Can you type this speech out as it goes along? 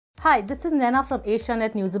Hi, this is Nena from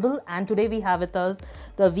Asianet Newsable, and today we have with us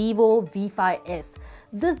the Vivo V5s.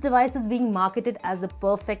 This device is being marketed as a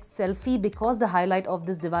perfect selfie because the highlight of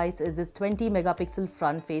this device is this 20 megapixel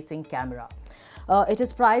front-facing camera. It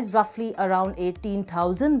is priced roughly around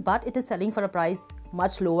 18,000, but it is selling for a price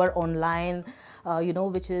much lower online,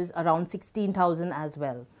 which is around 16,000 as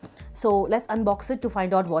well. So let's unbox it to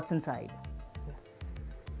find out what's inside.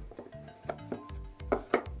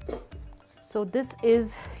 So this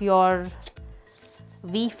is your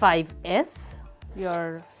V5s,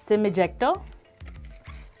 your SIM ejector.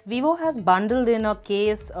 Vivo has bundled in a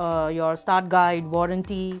case your start guide,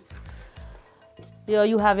 warranty. Here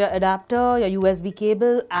you have your adapter, your USB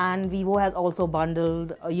cable, and Vivo has also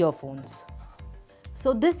bundled earphones.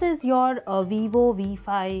 So this is your Vivo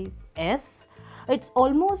V5s. It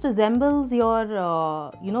almost resembles your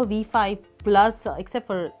V5 Plus, except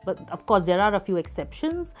for, but of course there are a few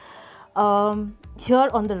exceptions. Here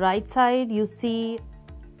on the right side you see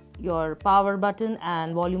your power button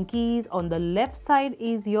and volume keys. On the left side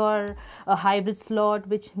is your hybrid slot,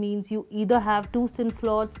 which means you either have two SIM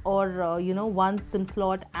slots or one SIM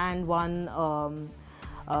slot and one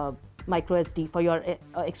micro SD for your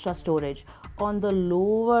extra storage. On the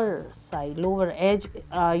lower side, lower edge,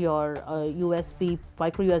 your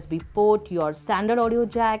micro USB port, your standard audio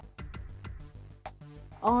jack.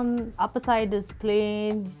 On upper side is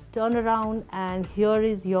plain turn around, and here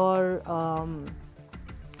is your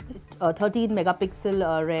 13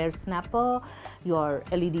 megapixel rear snapper, your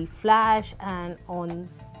LED flash, and on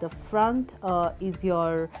the front is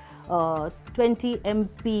your 20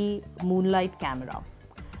 MP Moonlight camera.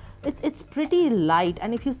 It's pretty light,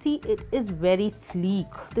 and if you see, it is very sleek.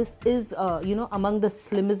 This is among the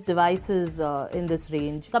slimmest devices in this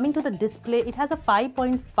range. Coming to the display, it has a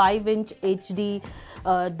 5.5-inch HD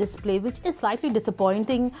display, which is slightly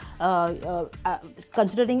disappointing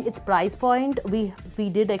considering its price point. We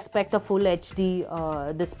did expect a full HD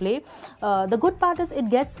display. The good part is it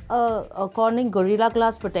gets a Corning Gorilla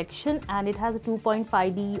Glass protection, and it has a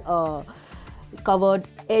 2.5D covered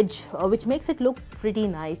edge, which makes it look pretty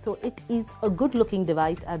nice. So it is a good looking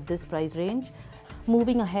device at this price range.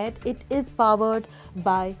 Moving ahead, it is powered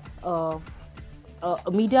by a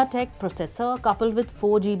MediaTek processor coupled with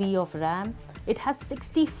 4 GB of RAM. It has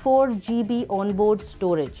 64 GB onboard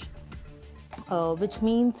storage, which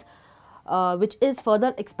is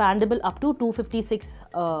further expandable up to 256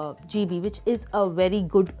 GB, which is a very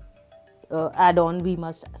good add-on, we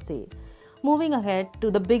must say. Moving ahead to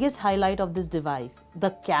the biggest highlight of this device, the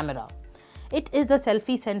camera. It is a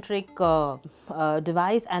selfie-centric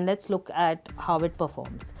device, and let's look at how it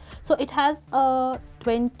performs. So it has a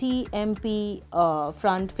 20 MP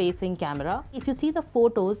front-facing camera. If you see the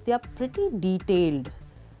photos, they are pretty detailed.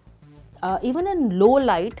 Even in low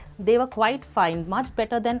light, they were quite fine, much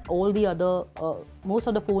better than all the other, most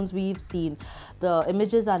of the phones we've seen. The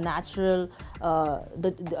images are natural,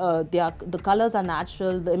 the colors are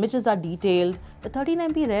natural, the images are detailed. The 13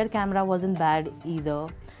 MP rear camera wasn't bad either.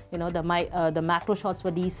 The macro shots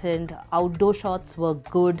were decent, outdoor shots were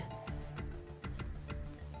good.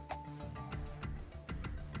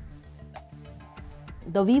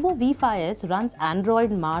 The Vivo V5s runs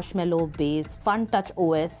Android Marshmallow based Fun Touch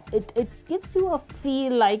OS. It gives you a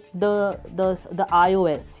feel like the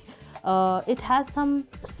iOS. It has some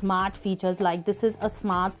smart features, like this is a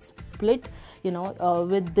smart split.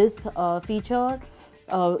 With this feature,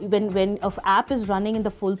 when an app is running in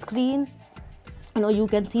the full screen, you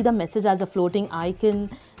can see the message as a floating icon.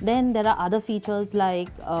 Then there are other features like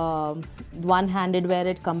one-handed, where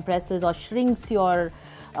it compresses or shrinks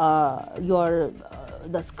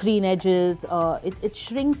the screen edges. It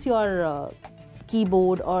shrinks your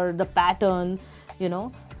keyboard or the pattern,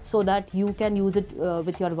 so that you can use it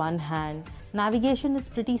with your one hand. Navigation is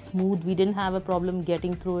pretty smooth. We didn't have a problem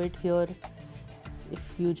getting through it here. If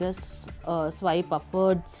you just swipe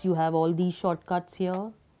upwards, you have all these shortcuts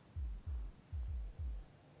here.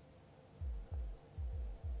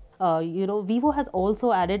 Vivo has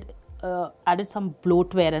also added some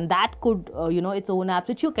bloatware, and that could, its own apps,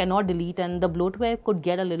 which you cannot delete, and the bloatware could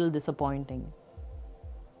get a little disappointing.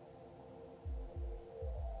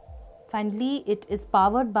 Finally, it is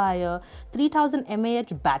powered by a 3000 mAh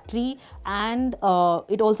battery, and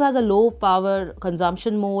it also has a low power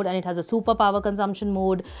consumption mode, and it has a super power consumption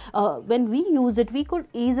mode. When we use it, we could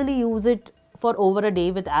easily use it for over a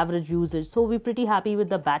day with average usage, so we're pretty happy with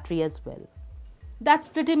the battery as well. That's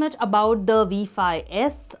pretty much about the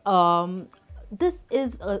V5s.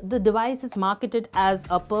 The device is marketed as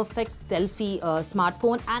a perfect selfie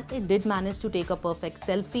smartphone, and it did manage to take a perfect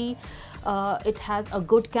selfie. It has a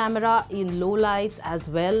good camera in low lights as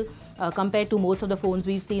well, compared to most of the phones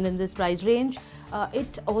we've seen in this price range.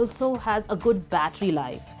 It also has a good battery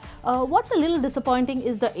life. What's a little disappointing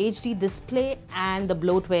is the HD display and the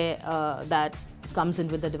bloatware that comes in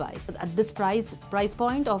with the device. At this price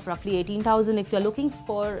point of roughly 18,000, if you're looking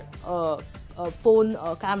for a phone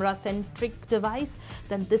camera-centric device,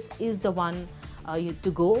 then this is the one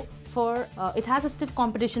to go for. It has a stiff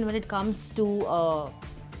competition when it comes to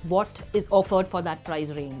what is offered for that price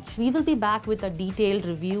range. We will be back with a detailed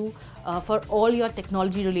review for all your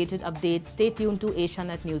technology-related updates. Stay tuned to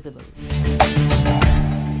Asianet Newsable.